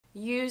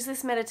Use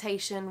this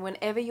meditation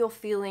whenever you're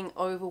feeling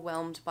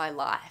overwhelmed by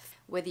life,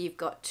 whether you've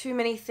got too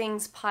many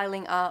things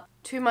piling up,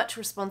 too much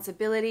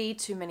responsibility,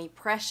 too many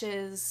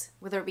pressures,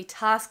 whether it be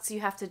tasks you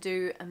have to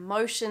do,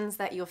 emotions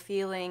that you're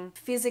feeling,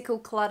 physical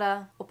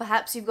clutter, or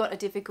perhaps you've got a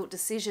difficult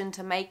decision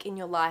to make in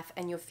your life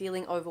and you're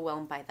feeling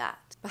overwhelmed by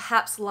that.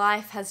 Perhaps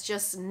life has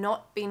just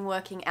not been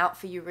working out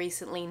for you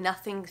recently,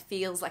 nothing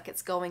feels like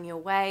it's going your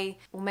way,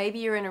 or maybe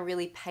you're in a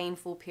really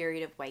painful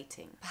period of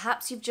waiting.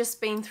 Perhaps you've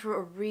just been through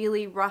a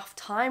really rough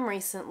time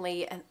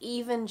recently, and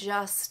even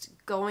just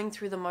going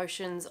through the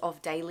motions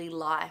of daily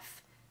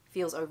life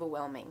feels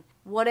overwhelming.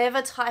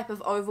 Whatever type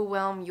of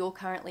overwhelm you're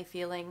currently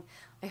feeling,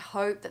 I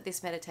hope that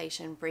this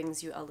meditation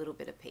brings you a little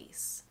bit of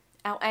peace.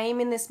 Our aim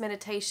in this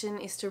meditation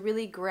is to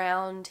really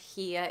ground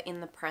here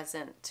in the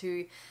present,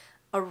 to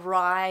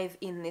arrive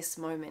in this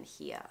moment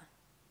here,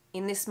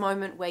 in this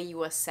moment where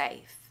you are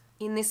safe,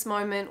 in this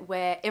moment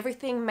where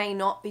everything may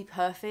not be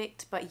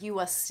perfect, but you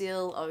are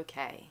still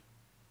okay.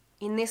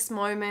 In this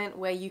moment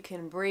where you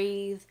can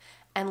breathe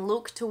and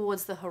look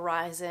towards the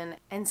horizon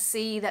and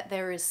see that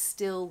there is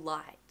still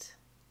light,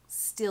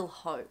 still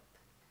hope.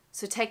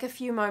 So take a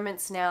few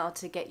moments now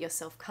to get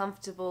yourself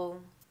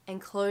comfortable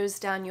and close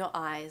down your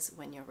eyes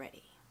when you're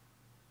ready.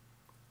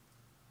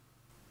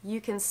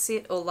 You can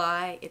sit or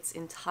lie, it's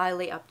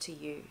entirely up to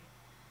you.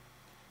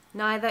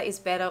 Neither is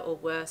better or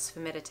worse for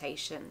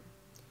meditation.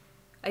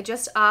 I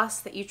just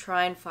ask that you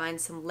try and find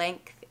some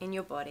length in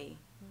your body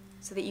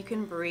so that you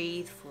can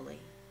breathe fully.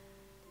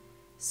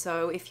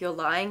 So if you're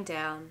lying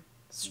down,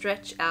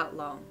 stretch out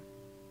long.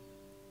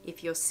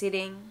 If you're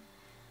sitting,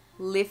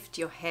 lift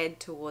your head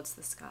towards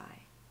the sky.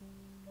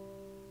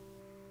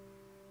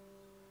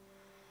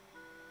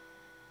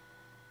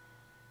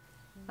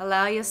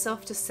 Allow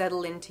yourself to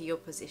settle into your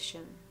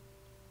position.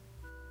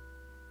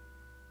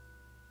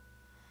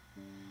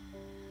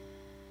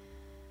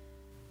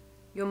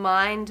 Your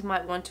mind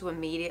might want to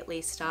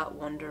immediately start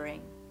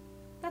wandering.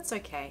 That's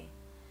okay.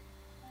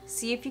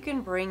 See if you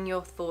can bring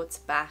your thoughts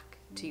back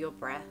to your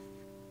breath.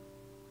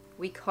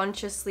 We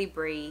consciously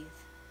breathe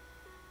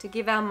to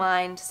give our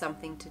mind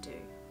something to do.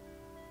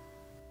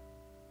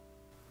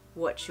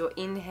 Watch your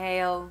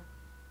inhale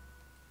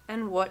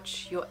and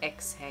watch your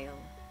exhale.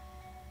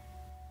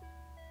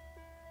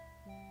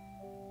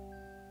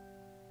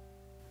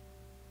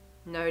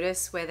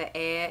 Notice where the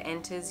air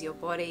enters your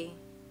body.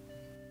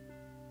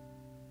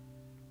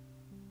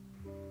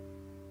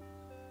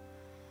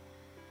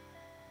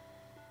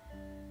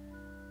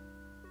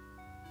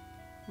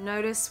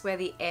 Notice where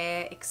the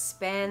air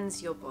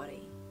expands your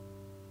body,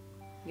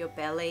 your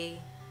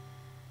belly,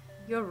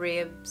 your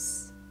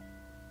ribs,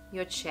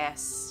 your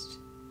chest.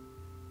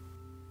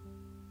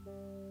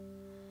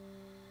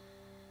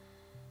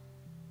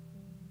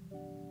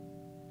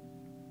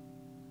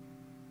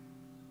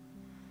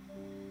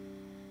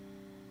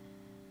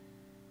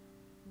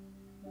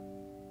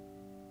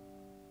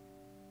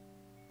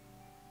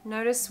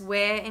 Notice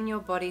where in your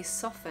body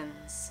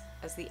softens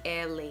as the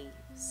air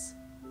leaves.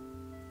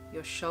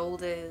 Your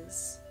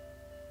shoulders,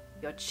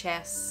 your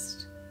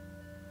chest,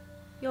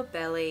 your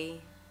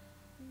belly,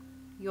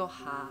 your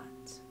heart.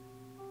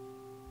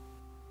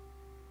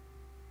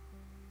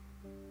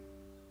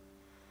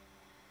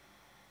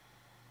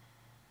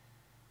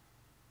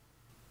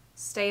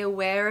 Stay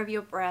aware of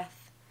your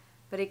breath,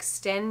 but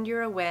extend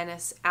your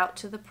awareness out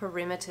to the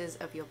perimeters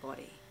of your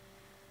body.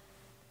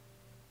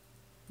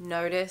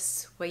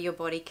 Notice where your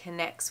body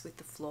connects with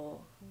the floor,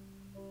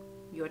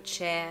 your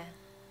chair,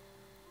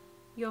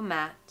 your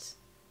mat,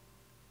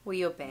 or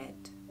your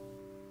bed.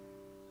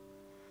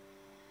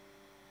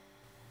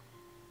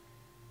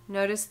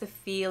 Notice the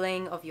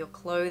feeling of your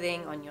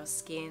clothing on your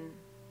skin,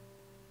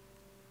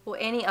 or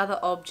any other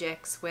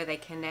objects where they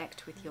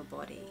connect with your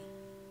body.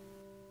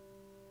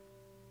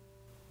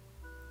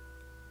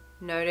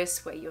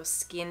 Notice where your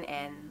skin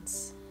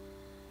ends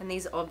and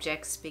these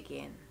objects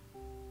begin.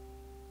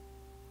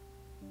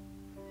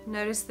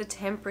 Notice the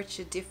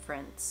temperature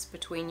difference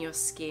between your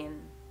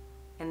skin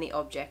and the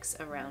objects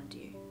around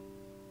you.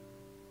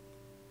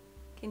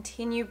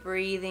 Continue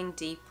breathing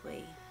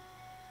deeply,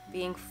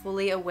 being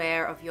fully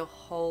aware of your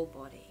whole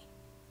body.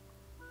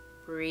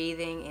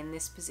 Breathing in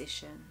this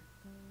position,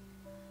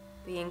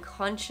 being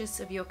conscious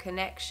of your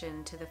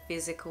connection to the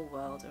physical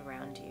world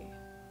around you.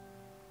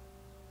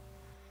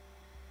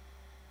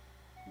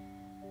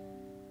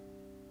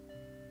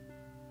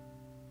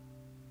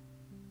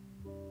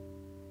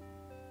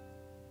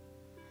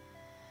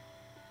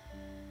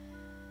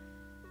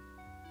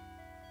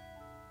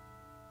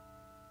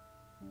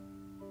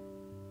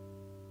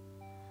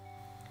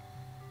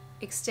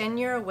 Extend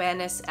your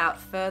awareness out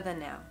further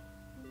now.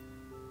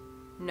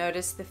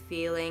 Notice the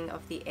feeling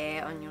of the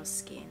air on your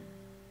skin.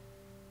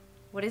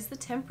 What is the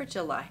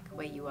temperature like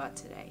where you are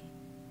today?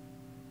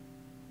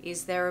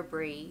 Is there a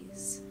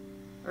breeze,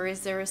 or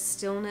is there a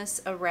stillness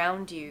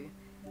around you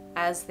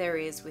as there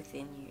is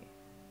within you?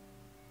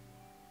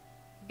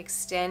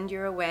 Extend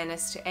your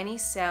awareness to any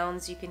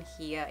sounds you can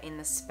hear in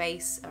the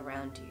space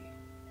around you.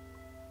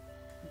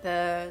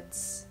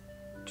 Birds,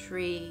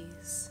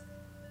 trees,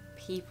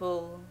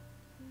 people,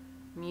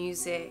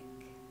 music,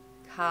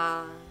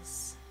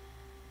 cars.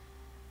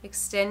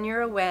 Extend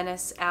your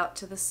awareness out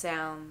to the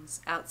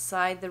sounds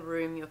outside the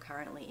room you're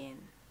currently in.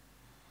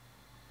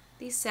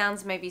 These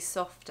sounds may be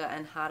softer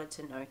and harder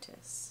to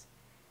notice.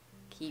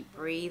 Keep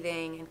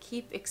breathing and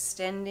keep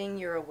extending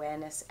your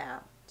awareness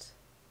out.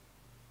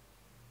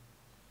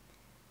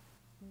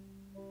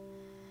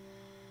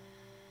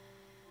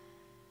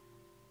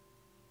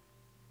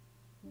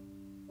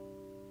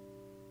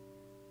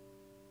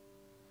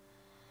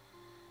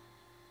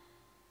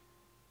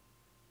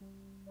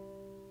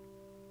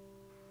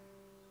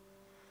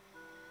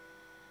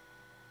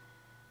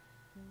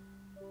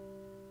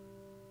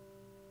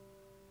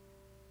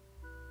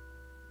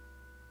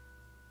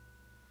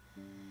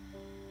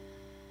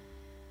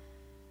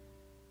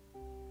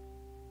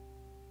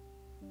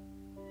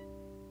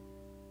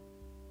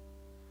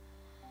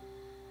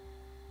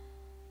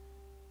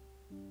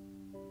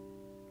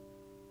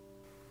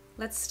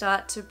 Let's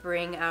start to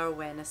bring our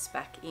awareness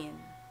back in.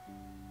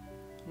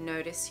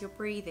 Notice your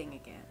breathing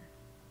again.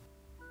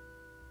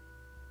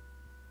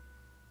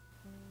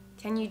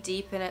 Can you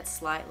deepen it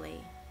slightly?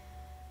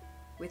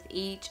 With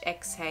each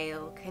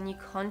exhale, can you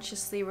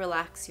consciously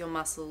relax your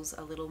muscles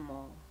a little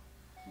more?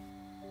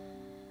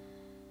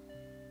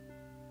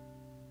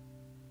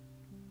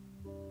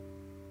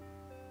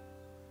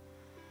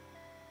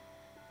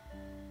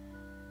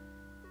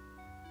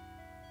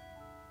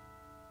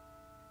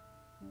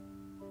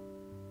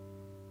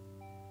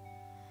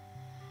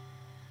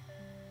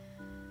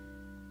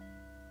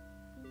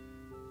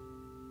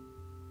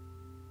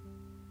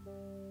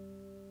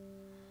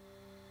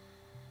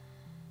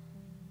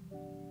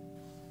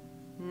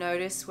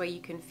 Notice where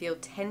you can feel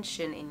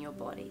tension in your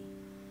body.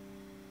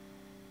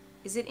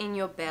 Is it in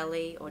your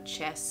belly or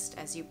chest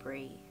as you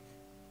breathe?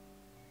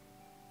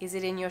 Is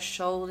it in your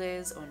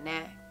shoulders or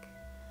neck?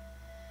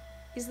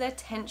 Is there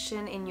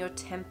tension in your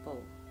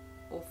temple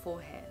or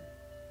forehead?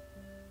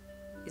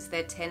 Is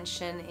there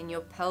tension in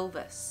your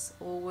pelvis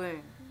or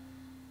womb?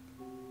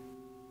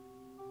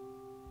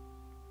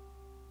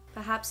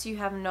 Perhaps you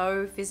have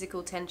no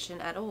physical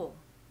tension at all.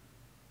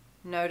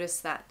 Notice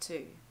that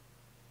too.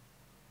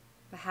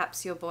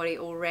 Perhaps your body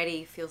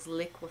already feels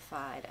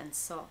liquefied and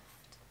soft.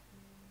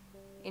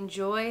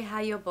 Enjoy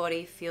how your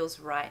body feels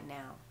right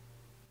now.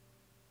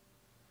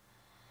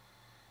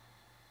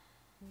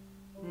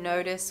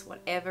 Notice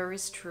whatever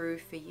is true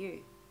for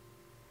you,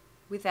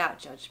 without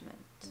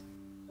judgment.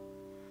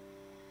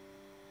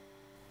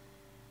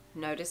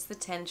 Notice the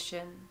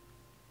tension.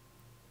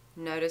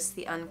 Notice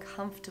the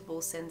uncomfortable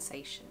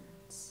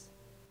sensations.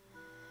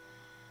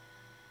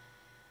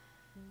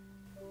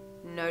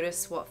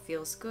 Notice what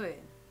feels good.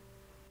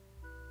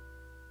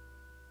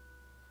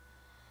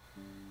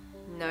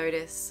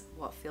 Notice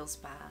what feels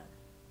bad.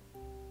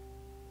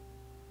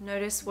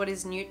 Notice what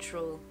is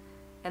neutral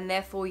and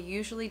therefore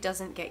usually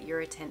doesn't get your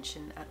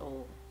attention at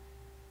all.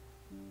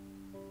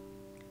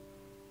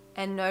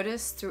 And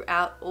notice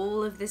throughout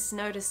all of this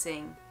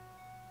noticing,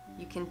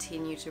 you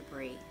continue to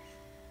breathe.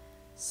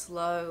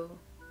 Slow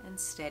and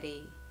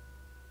steady,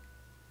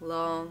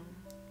 long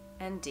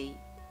and deep.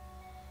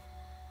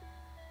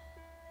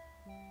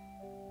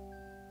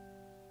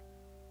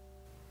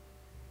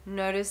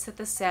 Notice that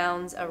the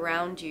sounds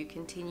around you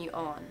continue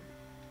on,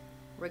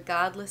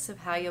 regardless of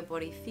how your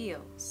body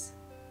feels.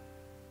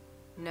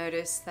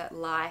 Notice that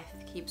life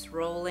keeps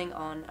rolling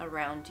on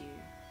around you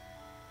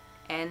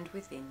and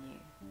within you.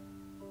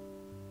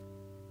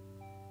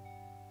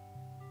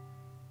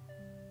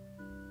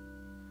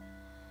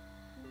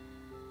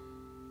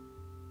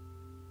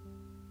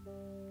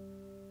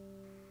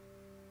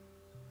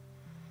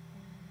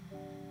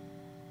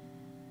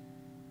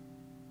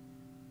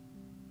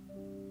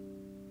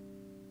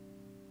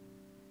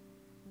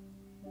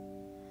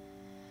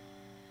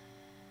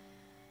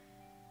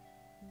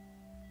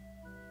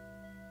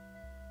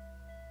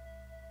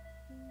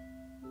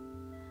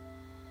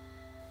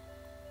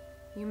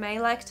 You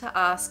may like to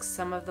ask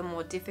some of the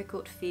more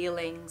difficult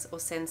feelings or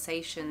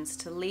sensations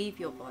to leave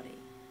your body.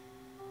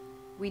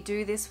 We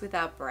do this with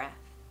our breath.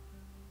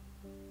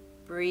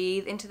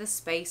 Breathe into the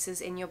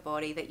spaces in your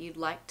body that you'd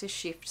like to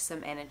shift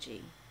some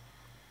energy.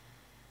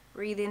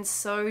 Breathe in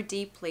so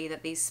deeply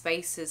that these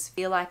spaces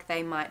feel like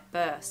they might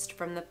burst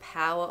from the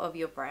power of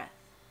your breath.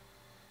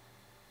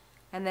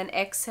 And then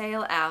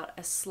exhale out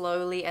as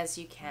slowly as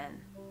you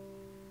can,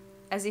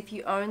 as if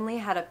you only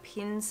had a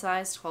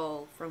pin-sized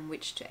hole from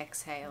which to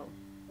exhale.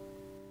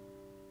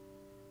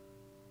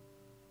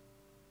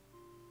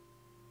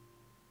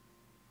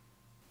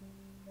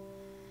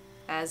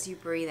 As you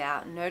breathe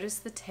out, notice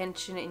the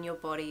tension in your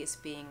body is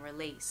being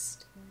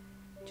released,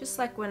 just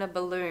like when a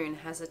balloon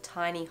has a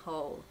tiny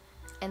hole,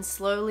 and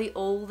slowly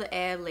all the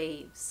air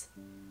leaves,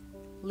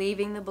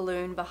 leaving the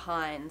balloon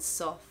behind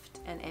soft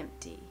and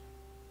empty.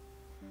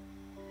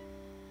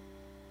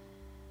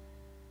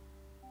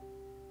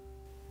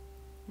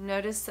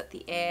 Notice that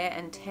the air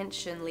and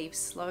tension leave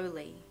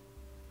slowly.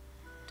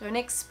 Don't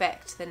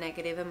expect the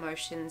negative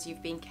emotions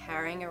you've been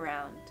carrying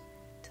around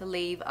to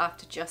leave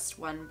after just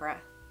one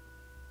breath.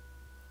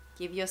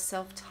 Give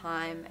yourself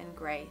time and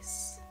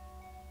grace.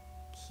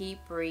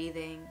 Keep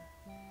breathing.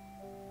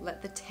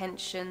 Let the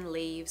tension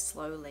leave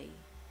slowly.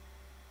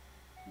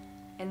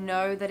 And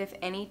know that if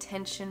any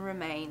tension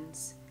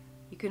remains,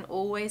 you can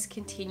always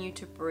continue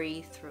to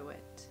breathe through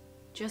it,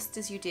 just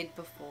as you did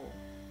before.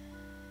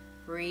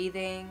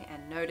 Breathing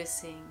and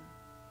noticing,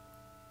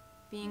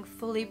 being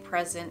fully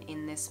present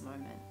in this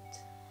moment.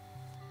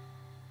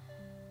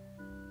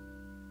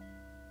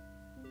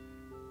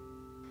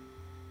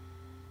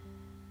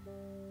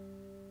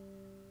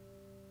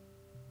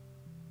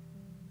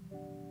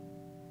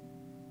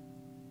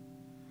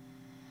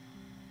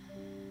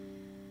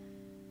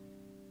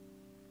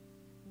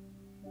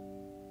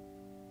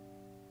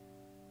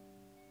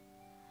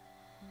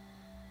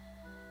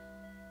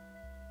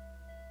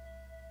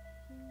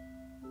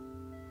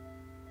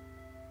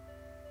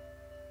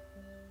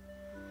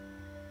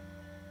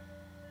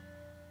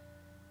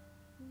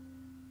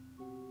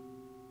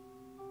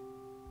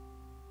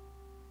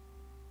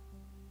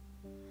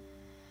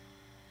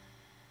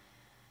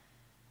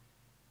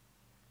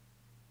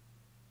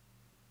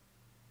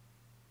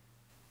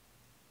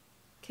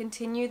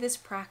 Continue this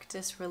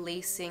practice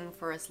releasing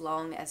for as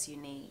long as you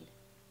need.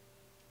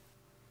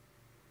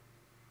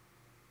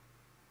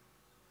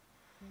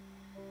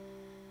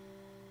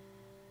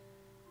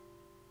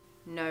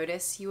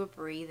 Notice you are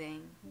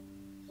breathing.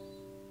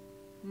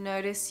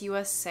 Notice you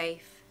are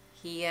safe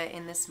here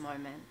in this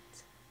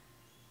moment.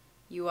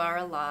 You are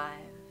alive.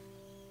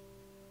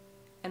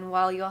 And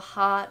while your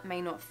heart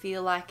may not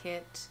feel like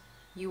it,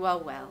 you are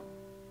well.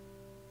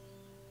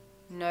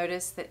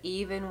 Notice that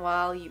even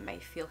while you may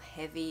feel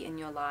heavy in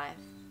your life,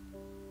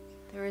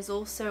 there is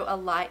also a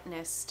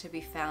lightness to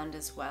be found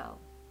as well.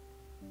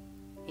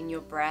 In your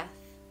breath,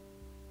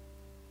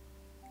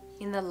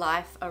 in the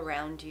life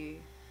around you.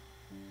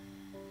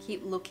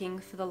 Keep looking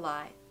for the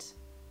light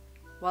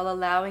while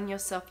allowing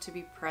yourself to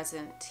be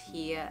present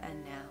here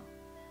and now.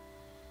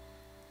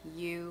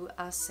 You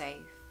are safe.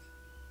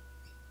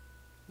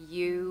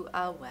 You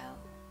are well.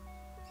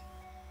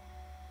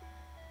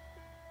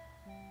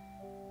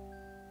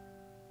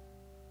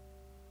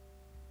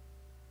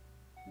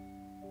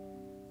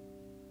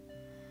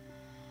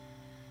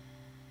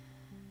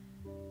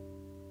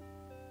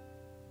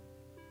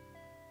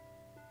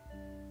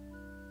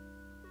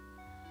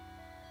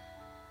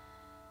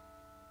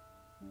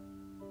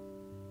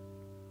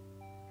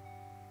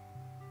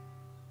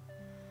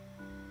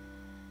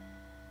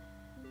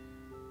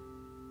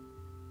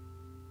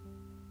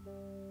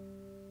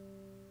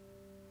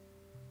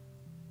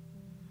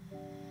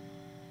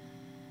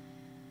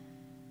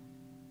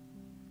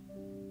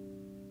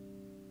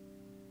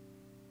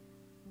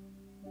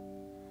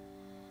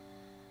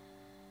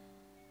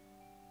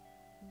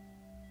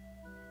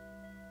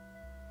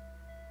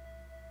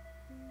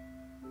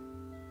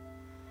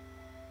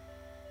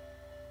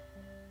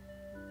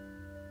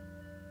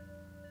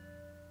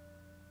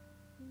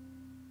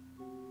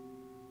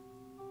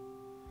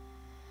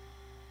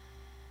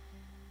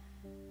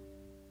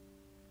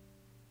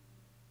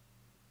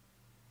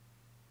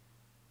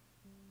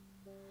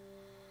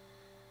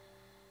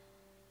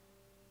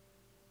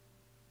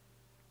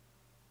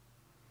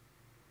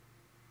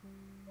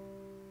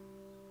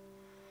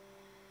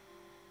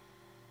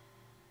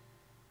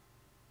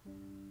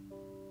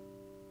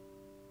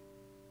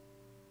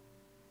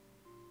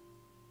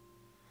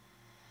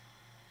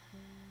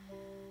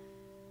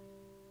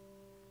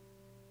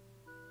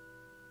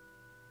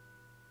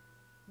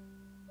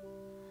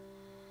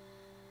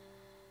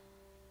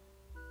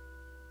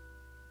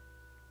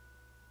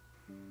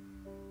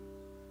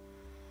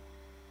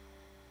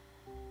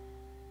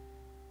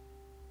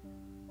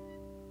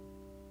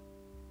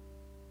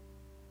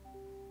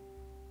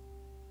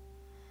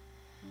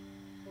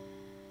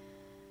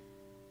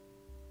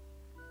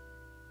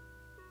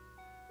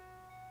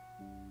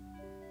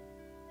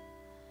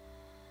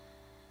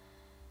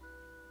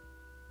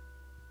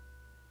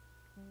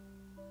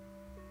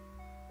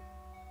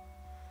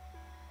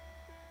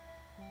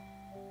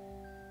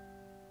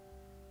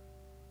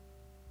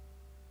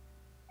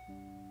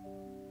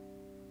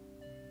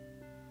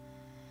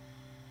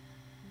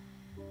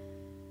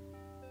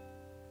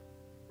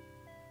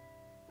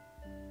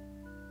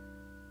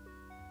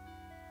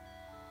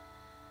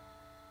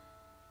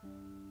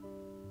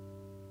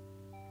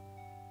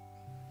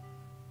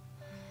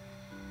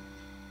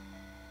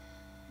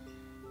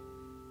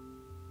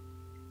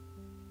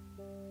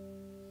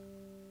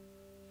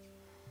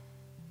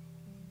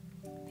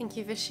 Thank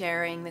you for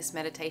sharing this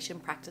meditation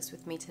practice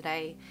with me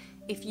today.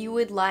 If you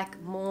would like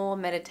more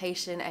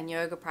meditation and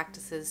yoga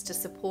practices to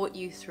support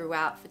you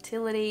throughout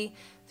fertility,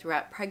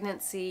 throughout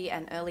pregnancy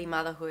and early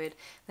motherhood,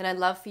 then I'd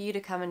love for you to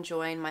come and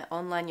join my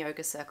online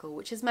yoga circle,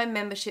 which is my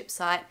membership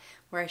site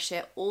where I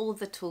share all of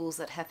the tools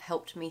that have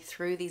helped me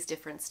through these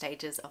different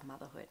stages of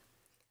motherhood.